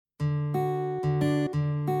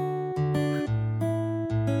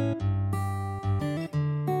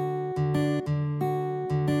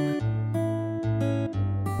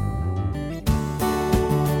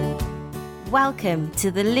Welcome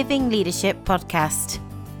to the Living Leadership Podcast,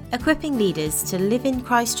 equipping leaders to live in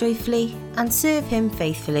Christ joyfully and serve Him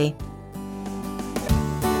faithfully.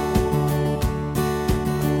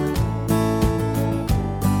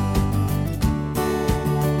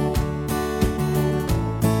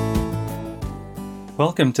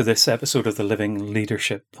 Welcome to this episode of the Living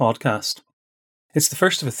Leadership Podcast. It's the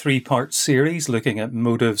first of a three-part series looking at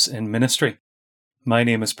motives in ministry. My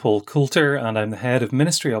name is Paul Coulter and I'm the head of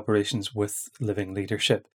ministry operations with Living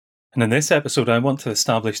Leadership. And in this episode, I want to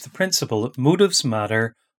establish the principle that motives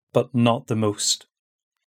matter, but not the most.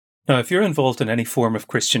 Now, if you're involved in any form of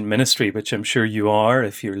Christian ministry, which I'm sure you are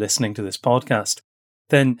if you're listening to this podcast,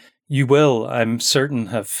 then you will, I'm certain,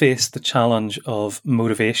 have faced the challenge of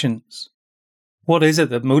motivations. What is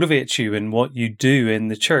it that motivates you in what you do in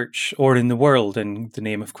the church or in the world in the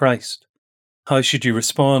name of Christ? How should you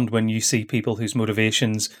respond when you see people whose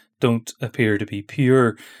motivations don't appear to be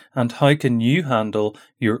pure? And how can you handle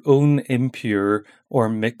your own impure or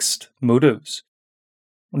mixed motives?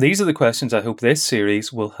 These are the questions I hope this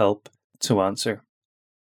series will help to answer.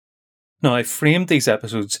 Now, I framed these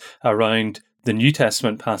episodes around the New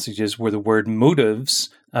Testament passages where the word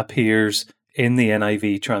motives appears in the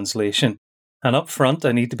NIV translation. And up front,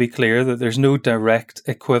 I need to be clear that there's no direct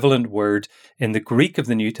equivalent word in the Greek of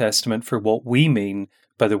the New Testament for what we mean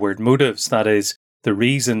by the word motives. That is, the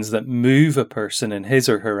reasons that move a person in his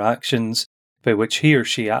or her actions, by which he or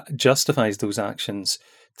she justifies those actions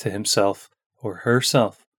to himself or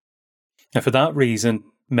herself. Now, for that reason,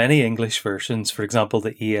 many English versions, for example,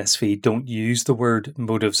 the ESV, don't use the word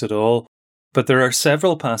motives at all. But there are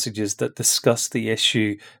several passages that discuss the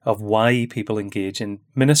issue of why people engage in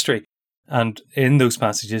ministry. And in those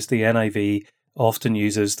passages, the NIV often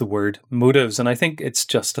uses the word motives. And I think it's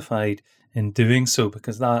justified in doing so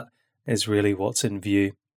because that is really what's in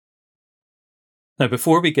view. Now,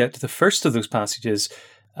 before we get to the first of those passages,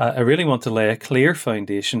 I really want to lay a clear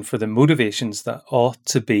foundation for the motivations that ought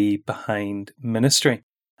to be behind ministry.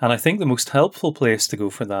 And I think the most helpful place to go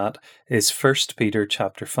for that is 1 Peter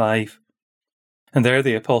chapter 5. And there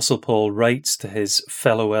the Apostle Paul writes to his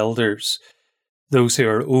fellow elders, those who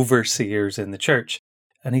are overseers in the church.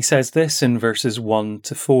 And he says this in verses 1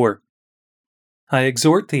 to 4. I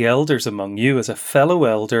exhort the elders among you as a fellow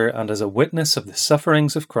elder and as a witness of the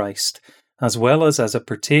sufferings of Christ, as well as a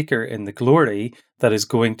partaker in the glory that is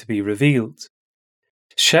going to be revealed.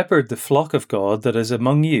 Shepherd the flock of God that is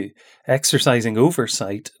among you, exercising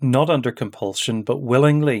oversight, not under compulsion, but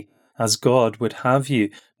willingly, as God would have you,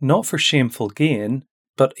 not for shameful gain,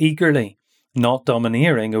 but eagerly, not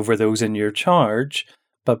domineering over those in your charge,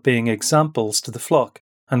 but being examples to the flock.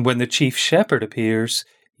 And when the chief shepherd appears,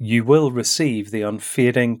 you will receive the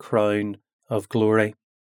unfading crown of glory.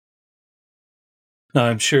 Now,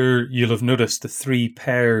 I'm sure you'll have noticed the three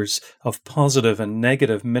pairs of positive and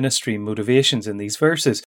negative ministry motivations in these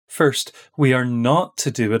verses. First, we are not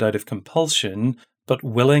to do it out of compulsion, but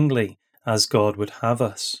willingly, as God would have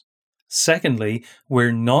us. Secondly,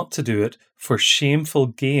 we're not to do it for shameful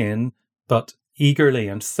gain, but eagerly.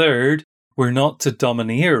 And third, we're not to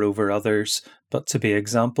domineer over others, but to be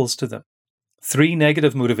examples to them. Three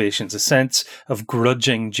negative motivations: a sense of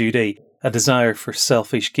grudging duty, a desire for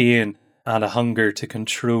selfish gain, and a hunger to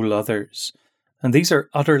control others. And these are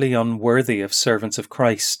utterly unworthy of servants of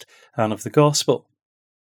Christ and of the gospel.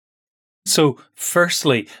 So,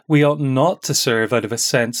 firstly, we ought not to serve out of a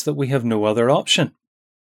sense that we have no other option.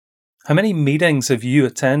 How many meetings have you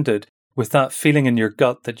attended with that feeling in your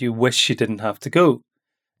gut that you wish you didn't have to go?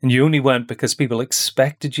 And you only went because people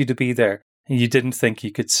expected you to be there and you didn't think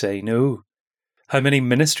you could say no. How many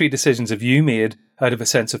ministry decisions have you made out of a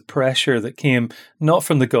sense of pressure that came not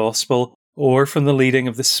from the gospel or from the leading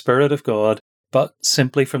of the Spirit of God, but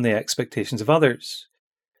simply from the expectations of others?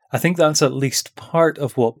 I think that's at least part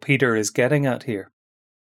of what Peter is getting at here.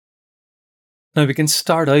 Now, we can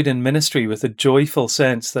start out in ministry with a joyful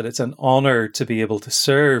sense that it's an honour to be able to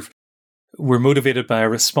serve. We're motivated by a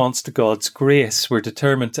response to God's grace. We're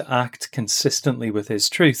determined to act consistently with His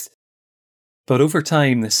truth. But over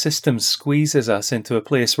time, the system squeezes us into a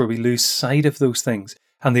place where we lose sight of those things.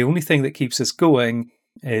 And the only thing that keeps us going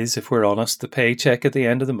is, if we're honest, the paycheck at the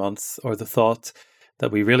end of the month, or the thought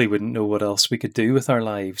that we really wouldn't know what else we could do with our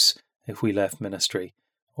lives if we left ministry,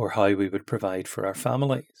 or how we would provide for our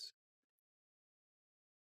families.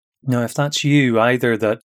 Now, if that's you, either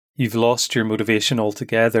that you've lost your motivation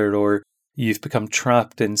altogether, or you've become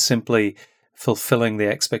trapped in simply fulfilling the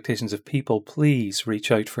expectations of people, please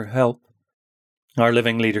reach out for help. Our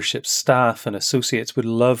Living Leadership staff and associates would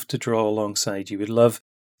love to draw alongside you. We'd love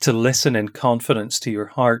to listen in confidence to your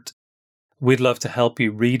heart. We'd love to help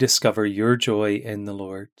you rediscover your joy in the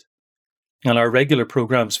Lord. And our regular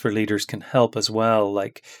programs for leaders can help as well,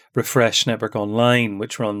 like Refresh Network Online,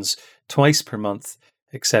 which runs twice per month,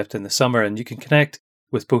 except in the summer. And you can connect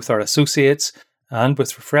with both our associates and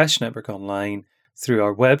with Refresh Network Online through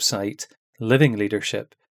our website,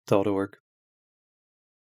 livingleadership.org.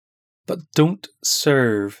 But don't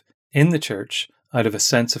serve in the church out of a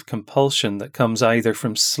sense of compulsion that comes either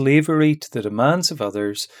from slavery to the demands of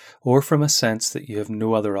others or from a sense that you have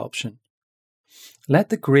no other option. Let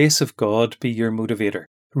the grace of God be your motivator.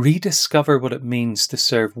 Rediscover what it means to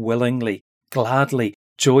serve willingly, gladly,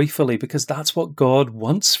 joyfully, because that's what God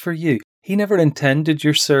wants for you. He never intended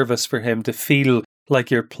your service for Him to feel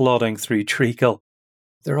like you're plodding through treacle.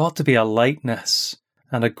 There ought to be a lightness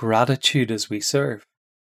and a gratitude as we serve.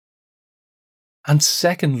 And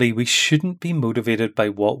secondly, we shouldn't be motivated by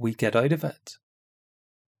what we get out of it.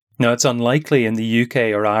 Now, it's unlikely in the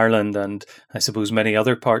UK or Ireland and I suppose many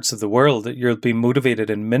other parts of the world that you'll be motivated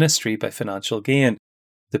in ministry by financial gain.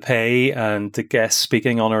 The pay and the guest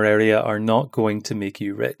speaking honoraria are not going to make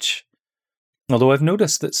you rich. Although I've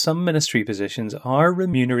noticed that some ministry positions are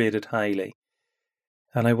remunerated highly,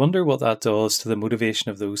 and I wonder what that does to the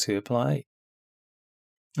motivation of those who apply.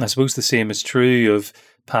 I suppose the same is true of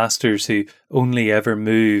pastors who only ever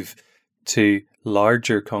move to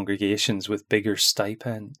larger congregations with bigger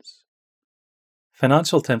stipends.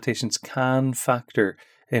 Financial temptations can factor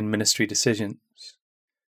in ministry decisions.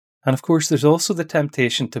 And of course, there's also the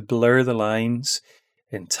temptation to blur the lines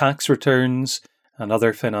in tax returns and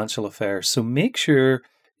other financial affairs. So make sure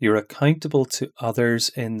you're accountable to others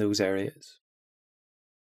in those areas.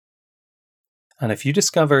 And if you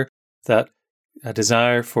discover that a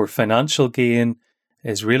desire for financial gain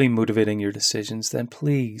is really motivating your decisions, then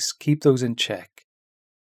please keep those in check.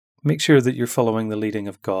 Make sure that you're following the leading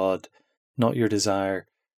of God, not your desire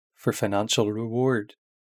for financial reward.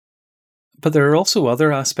 But there are also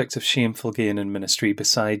other aspects of shameful gain in ministry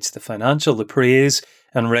besides the financial, the praise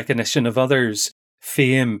and recognition of others,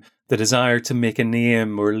 fame, the desire to make a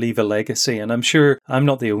name or leave a legacy. And I'm sure I'm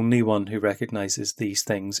not the only one who recognizes these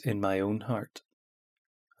things in my own heart.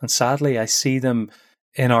 And sadly, I see them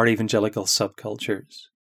in our evangelical subcultures.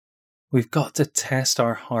 We've got to test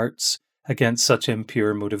our hearts against such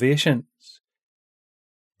impure motivations.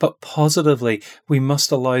 But positively, we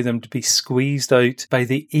must allow them to be squeezed out by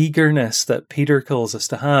the eagerness that Peter calls us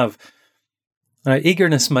to have. Now,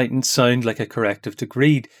 eagerness mightn't sound like a corrective to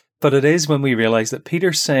greed, but it is when we realise that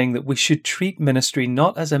Peter's saying that we should treat ministry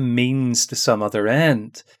not as a means to some other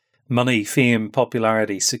end, money, fame,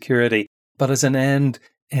 popularity, security, but as an end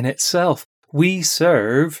in itself. We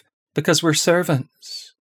serve because we're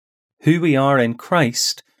servants. Who we are in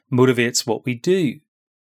Christ motivates what we do.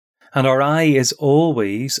 And our eye is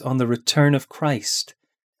always on the return of Christ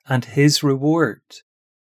and His reward.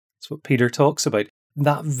 That's what Peter talks about.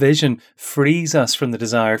 That vision frees us from the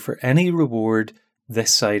desire for any reward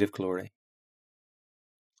this side of glory.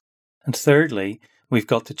 And thirdly, we've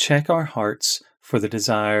got to check our hearts for the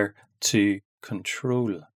desire to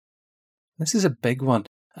control. This is a big one.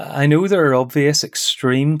 I know there are obvious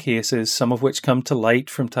extreme cases, some of which come to light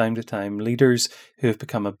from time to time, leaders who have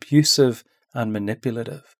become abusive and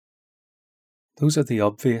manipulative. Those are the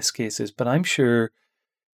obvious cases, but I'm sure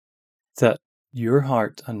that your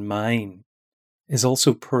heart and mine is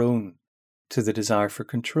also prone to the desire for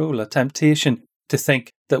control, a temptation to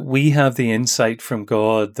think that we have the insight from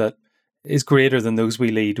God that is greater than those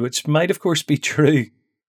we lead, which might of course be true,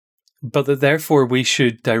 but that therefore we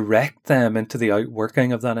should direct them into the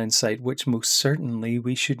outworking of that insight, which most certainly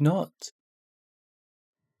we should not.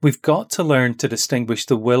 We've got to learn to distinguish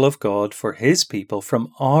the will of God for His people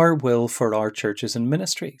from our will for our churches and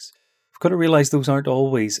ministries. We've got to realise those aren't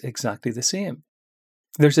always exactly the same.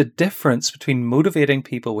 There's a difference between motivating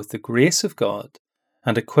people with the grace of God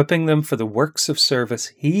and equipping them for the works of service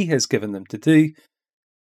He has given them to do,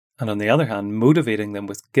 and on the other hand, motivating them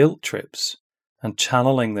with guilt trips and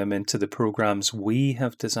channeling them into the programs we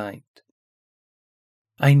have designed.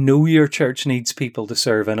 I know your church needs people to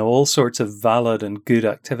serve in all sorts of valid and good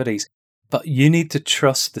activities, but you need to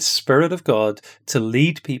trust the Spirit of God to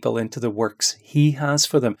lead people into the works He has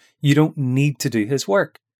for them. You don't need to do His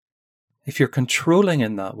work. If you're controlling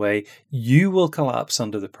in that way, you will collapse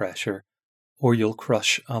under the pressure, or you'll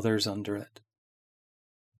crush others under it.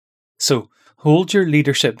 So, hold your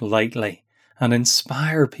leadership lightly and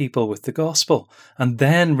inspire people with the gospel, and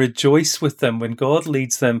then rejoice with them when God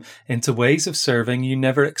leads them into ways of serving you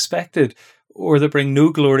never expected, or that bring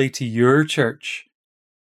no glory to your church,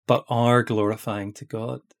 but are glorifying to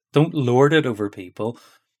God. Don't lord it over people.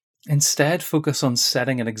 Instead, focus on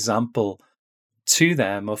setting an example to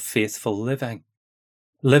them of faithful living.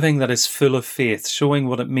 living that is full of faith, showing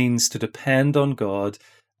what it means to depend on God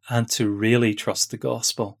and to really trust the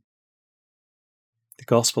gospel. The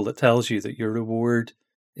gospel that tells you that your reward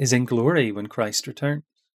is in glory when Christ returns.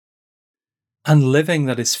 And living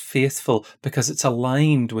that is faithful because it's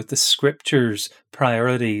aligned with the Scripture's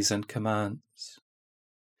priorities and commands.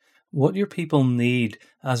 What your people need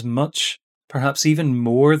as much, perhaps even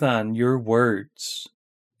more than your words,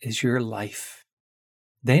 is your life.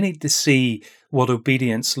 They need to see what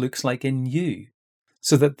obedience looks like in you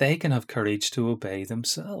so that they can have courage to obey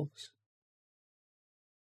themselves.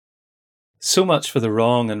 So much for the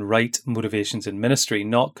wrong and right motivations in ministry,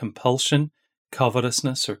 not compulsion,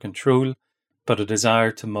 covetousness, or control, but a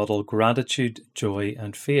desire to model gratitude, joy,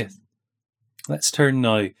 and faith. Let's turn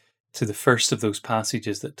now to the first of those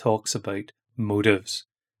passages that talks about motives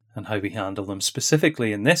and how we handle them.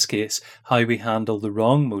 Specifically, in this case, how we handle the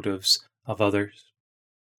wrong motives of others.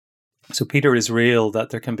 So Peter is real that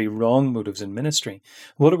there can be wrong motives in ministry.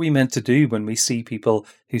 What are we meant to do when we see people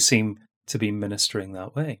who seem to be ministering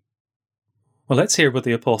that way? Well, let's hear what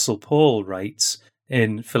the Apostle Paul writes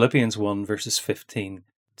in Philippians 1 verses 15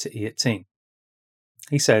 to 18.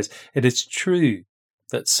 He says, "It is true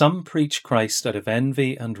that some preach Christ out of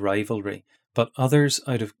envy and rivalry, but others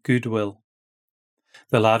out of goodwill.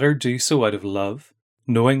 The latter do so out of love,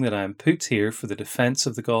 knowing that I am put here for the defense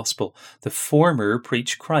of the gospel. The former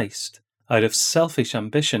preach Christ out of selfish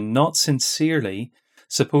ambition, not sincerely,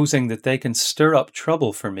 supposing that they can stir up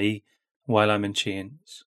trouble for me while I'm in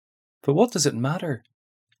chains. But what does it matter?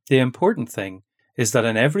 The important thing is that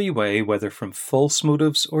in every way, whether from false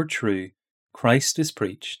motives or true, Christ is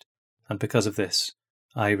preached, and because of this,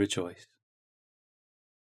 I rejoice."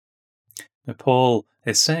 Now, Paul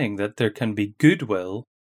is saying that there can be goodwill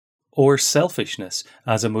or selfishness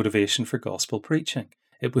as a motivation for gospel preaching.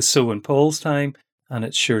 It was so in Paul's time, and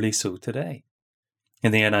it's surely so today.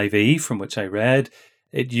 In the NIV, from which I read,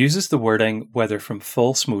 it uses the wording whether from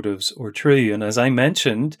false motives or true. And as I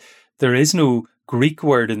mentioned, there is no Greek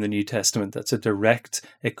word in the New Testament that's a direct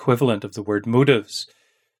equivalent of the word motives.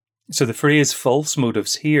 So the phrase false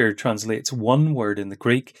motives here translates one word in the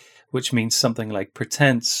Greek, which means something like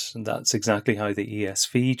pretense, and that's exactly how the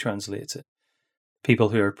ESV translates it. People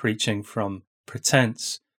who are preaching from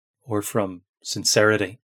pretense or from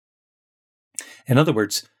sincerity. In other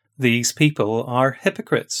words, these people are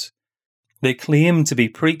hypocrites. They claim to be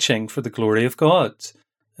preaching for the glory of God,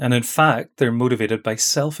 and in fact, they're motivated by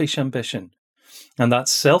selfish ambition. And that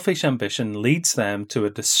selfish ambition leads them to a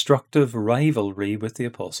destructive rivalry with the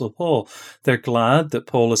Apostle Paul. They're glad that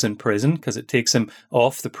Paul is in prison because it takes him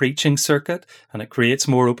off the preaching circuit and it creates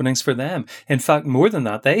more openings for them. In fact, more than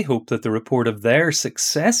that, they hope that the report of their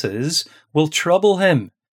successes will trouble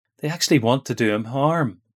him. They actually want to do him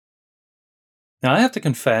harm. Now, I have to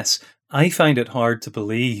confess, I find it hard to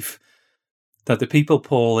believe that the people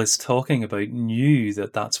Paul is talking about knew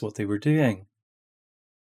that that's what they were doing.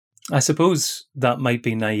 I suppose that might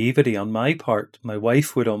be naivety on my part. My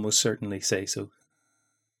wife would almost certainly say so.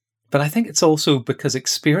 But I think it's also because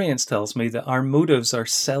experience tells me that our motives are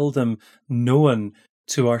seldom known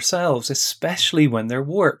to ourselves, especially when they're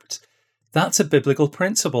warped. That's a biblical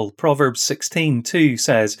principle. Proverbs 16:2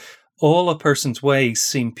 says, "All a person's ways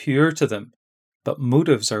seem pure to them, but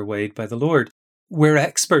motives are weighed by the Lord." We're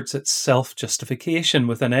experts at self-justification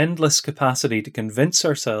with an endless capacity to convince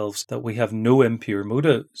ourselves that we have no impure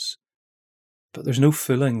motives. But there's no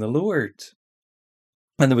fooling the Lord.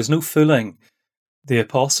 And there was no fooling the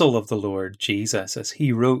apostle of the Lord, Jesus, as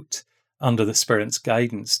he wrote under the Spirit's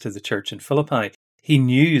guidance to the church in Philippi. He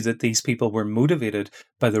knew that these people were motivated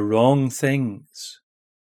by the wrong things.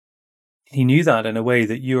 He knew that in a way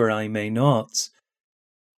that you or I may not.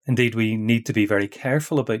 Indeed, we need to be very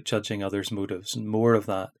careful about judging others' motives, and more of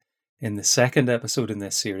that in the second episode in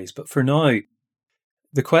this series. But for now,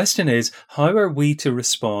 the question is, how are we to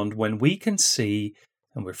respond when we can see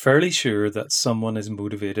and we're fairly sure that someone is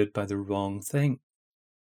motivated by the wrong thing?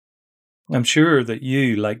 I'm sure that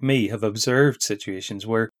you, like me, have observed situations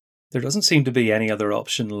where there doesn't seem to be any other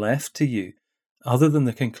option left to you other than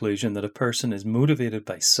the conclusion that a person is motivated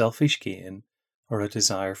by selfish gain or a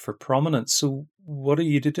desire for prominence. So what are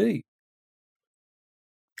you to do?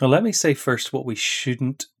 Well, let me say first what we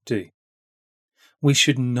shouldn't do. We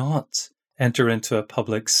should not enter into a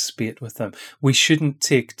public spate with them. We shouldn't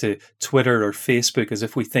take to Twitter or Facebook as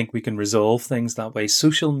if we think we can resolve things that way.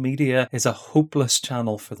 Social media is a hopeless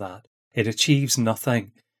channel for that. It achieves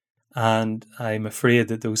nothing. And I'm afraid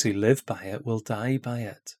that those who live by it will die by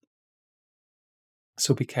it.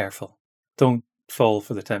 So be careful. Don't fall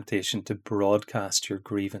for the temptation to broadcast your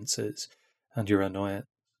grievances and your annoyance.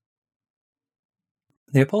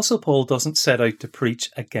 The Apostle Paul doesn't set out to preach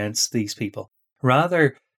against these people.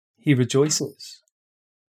 Rather, he rejoices.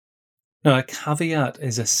 Now, a caveat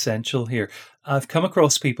is essential here. I've come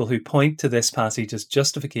across people who point to this passage as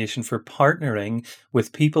justification for partnering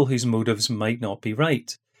with people whose motives might not be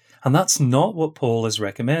right. And that's not what Paul is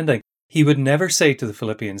recommending. He would never say to the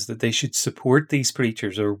Philippians that they should support these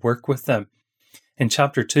preachers or work with them. In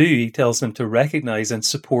chapter 2, he tells them to recognize and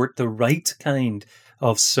support the right kind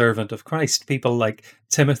of servant of Christ, people like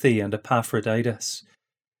Timothy and Epaphroditus.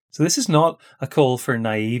 So this is not a call for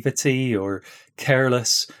naivety or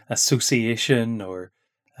careless association or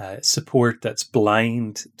support that's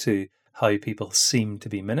blind to how people seem to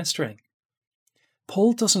be ministering.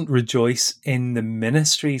 Paul doesn't rejoice in the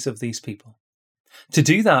ministries of these people. To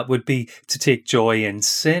do that would be to take joy in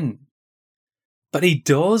sin. But he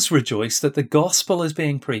does rejoice that the gospel is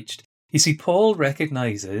being preached. You see, Paul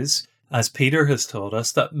recognizes, as Peter has taught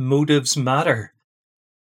us, that motives matter.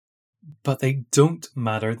 But they don't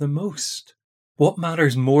matter the most. What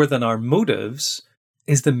matters more than our motives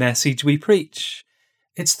is the message we preach.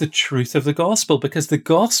 It's the truth of the gospel, because the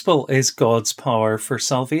gospel is God's power for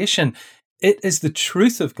salvation. It is the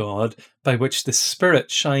truth of God by which the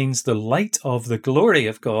Spirit shines the light of the glory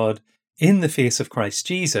of God in the face of Christ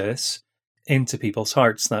Jesus into people's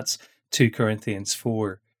hearts. That's 2 Corinthians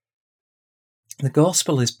 4. The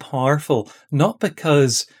gospel is powerful, not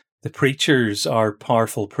because the preachers are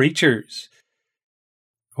powerful preachers,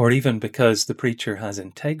 or even because the preacher has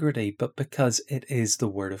integrity, but because it is the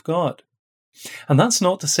Word of God. And that's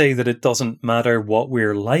not to say that it doesn't matter what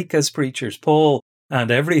we're like as preachers. Paul and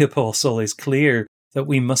every apostle is clear that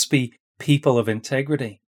we must be people of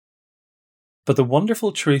integrity. But the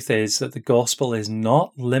wonderful truth is that the gospel is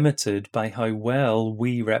not limited by how well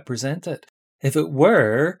we represent it. If it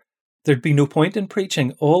were, there'd be no point in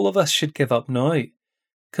preaching. All of us should give up now,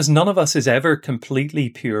 because none of us is ever completely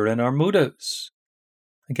pure in our motives.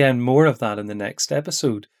 Again, more of that in the next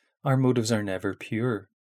episode. Our motives are never pure.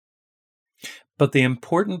 But the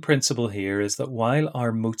important principle here is that while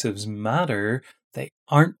our motives matter, they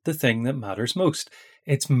aren't the thing that matters most.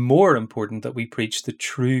 It's more important that we preach the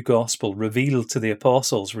true gospel revealed to the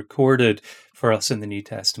apostles, recorded for us in the New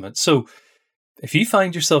Testament. So, if you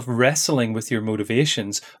find yourself wrestling with your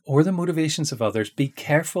motivations or the motivations of others, be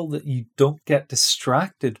careful that you don't get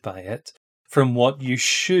distracted by it from what you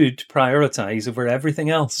should prioritize over everything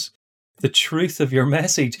else. The truth of your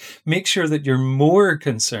message. Make sure that you're more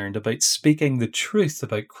concerned about speaking the truth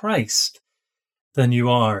about Christ than you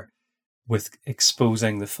are with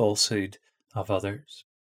exposing the falsehood of others.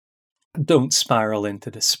 Don't spiral into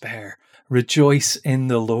despair. Rejoice in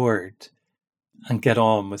the Lord and get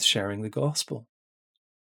on with sharing the gospel.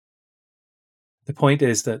 The point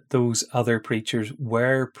is that those other preachers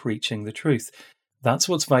were preaching the truth. That's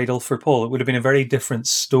what's vital for Paul. It would have been a very different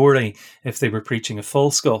story if they were preaching a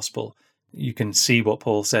false gospel. You can see what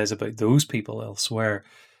Paul says about those people elsewhere,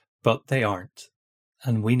 but they aren't.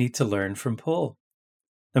 And we need to learn from Paul.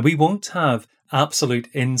 Now, we won't have absolute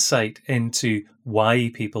insight into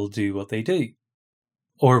why people do what they do,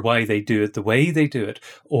 or why they do it the way they do it,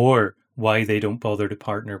 or why they don't bother to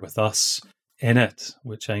partner with us in it,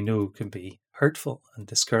 which I know can be hurtful and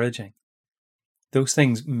discouraging. Those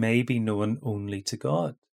things may be known only to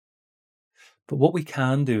God. But what we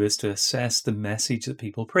can do is to assess the message that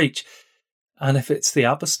people preach. And if it's the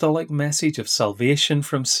apostolic message of salvation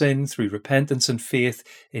from sin through repentance and faith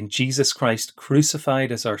in Jesus Christ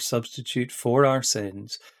crucified as our substitute for our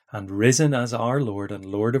sins and risen as our Lord and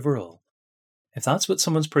Lord over all, if that's what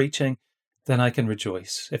someone's preaching, then I can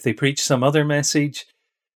rejoice. If they preach some other message,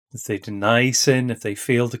 if they deny sin, if they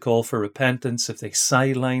fail to call for repentance, if they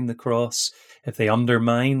sideline the cross, if they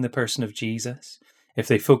undermine the person of Jesus, if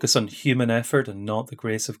they focus on human effort and not the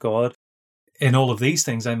grace of God, in all of these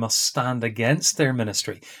things, I must stand against their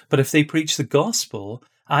ministry. But if they preach the gospel,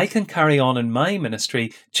 I can carry on in my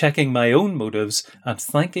ministry, checking my own motives and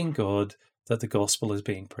thanking God that the gospel is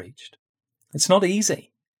being preached. It's not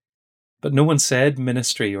easy, but no one said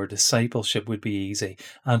ministry or discipleship would be easy.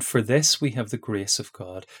 And for this, we have the grace of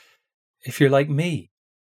God. If you're like me,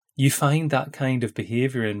 you find that kind of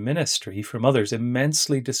behavior in ministry from others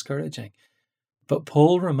immensely discouraging. But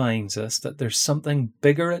Paul reminds us that there's something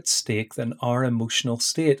bigger at stake than our emotional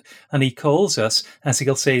state. And he calls us, as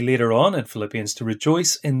he'll say later on in Philippians, to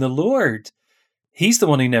rejoice in the Lord. He's the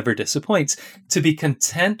one who never disappoints. To be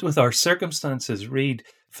content with our circumstances, read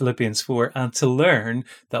Philippians 4, and to learn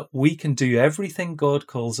that we can do everything God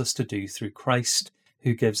calls us to do through Christ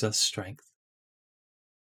who gives us strength.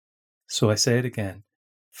 So I say it again,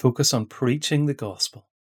 focus on preaching the gospel.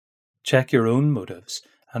 Check your own motives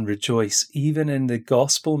and rejoice even in the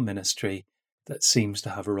gospel ministry that seems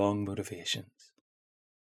to have wrong motivations.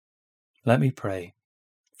 Let me pray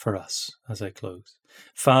for us as I close.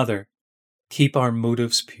 Father, keep our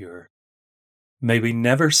motives pure. May we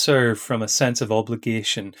never serve from a sense of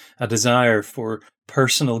obligation, a desire for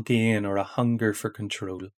personal gain, or a hunger for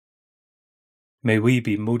control. May we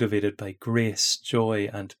be motivated by grace, joy,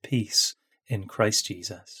 and peace in Christ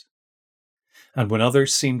Jesus. And when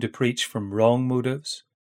others seem to preach from wrong motives,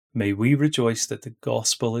 may we rejoice that the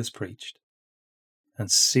gospel is preached, and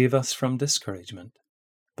save us from discouragement,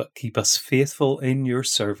 but keep us faithful in your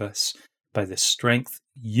service by the strength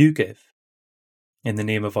you give. In the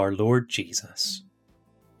name of our Lord Jesus.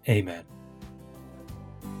 Amen.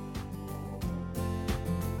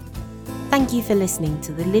 Thank you for listening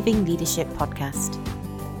to the Living Leadership Podcast.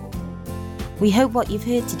 We hope what you've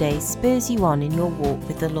heard today spurs you on in your walk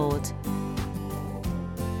with the Lord.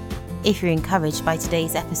 If you're encouraged by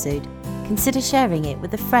today's episode, consider sharing it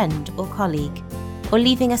with a friend or colleague, or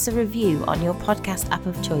leaving us a review on your podcast app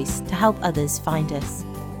of choice to help others find us.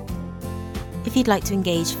 If you'd like to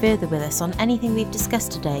engage further with us on anything we've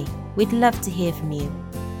discussed today, we'd love to hear from you.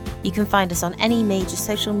 You can find us on any major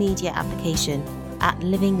social media application at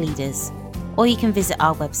Living Leaders, or you can visit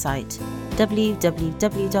our website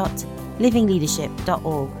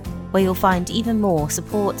www.livingleadership.org, where you'll find even more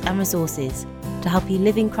support and resources to help you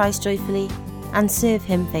live in Christ joyfully and serve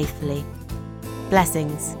Him faithfully.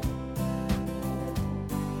 Blessings.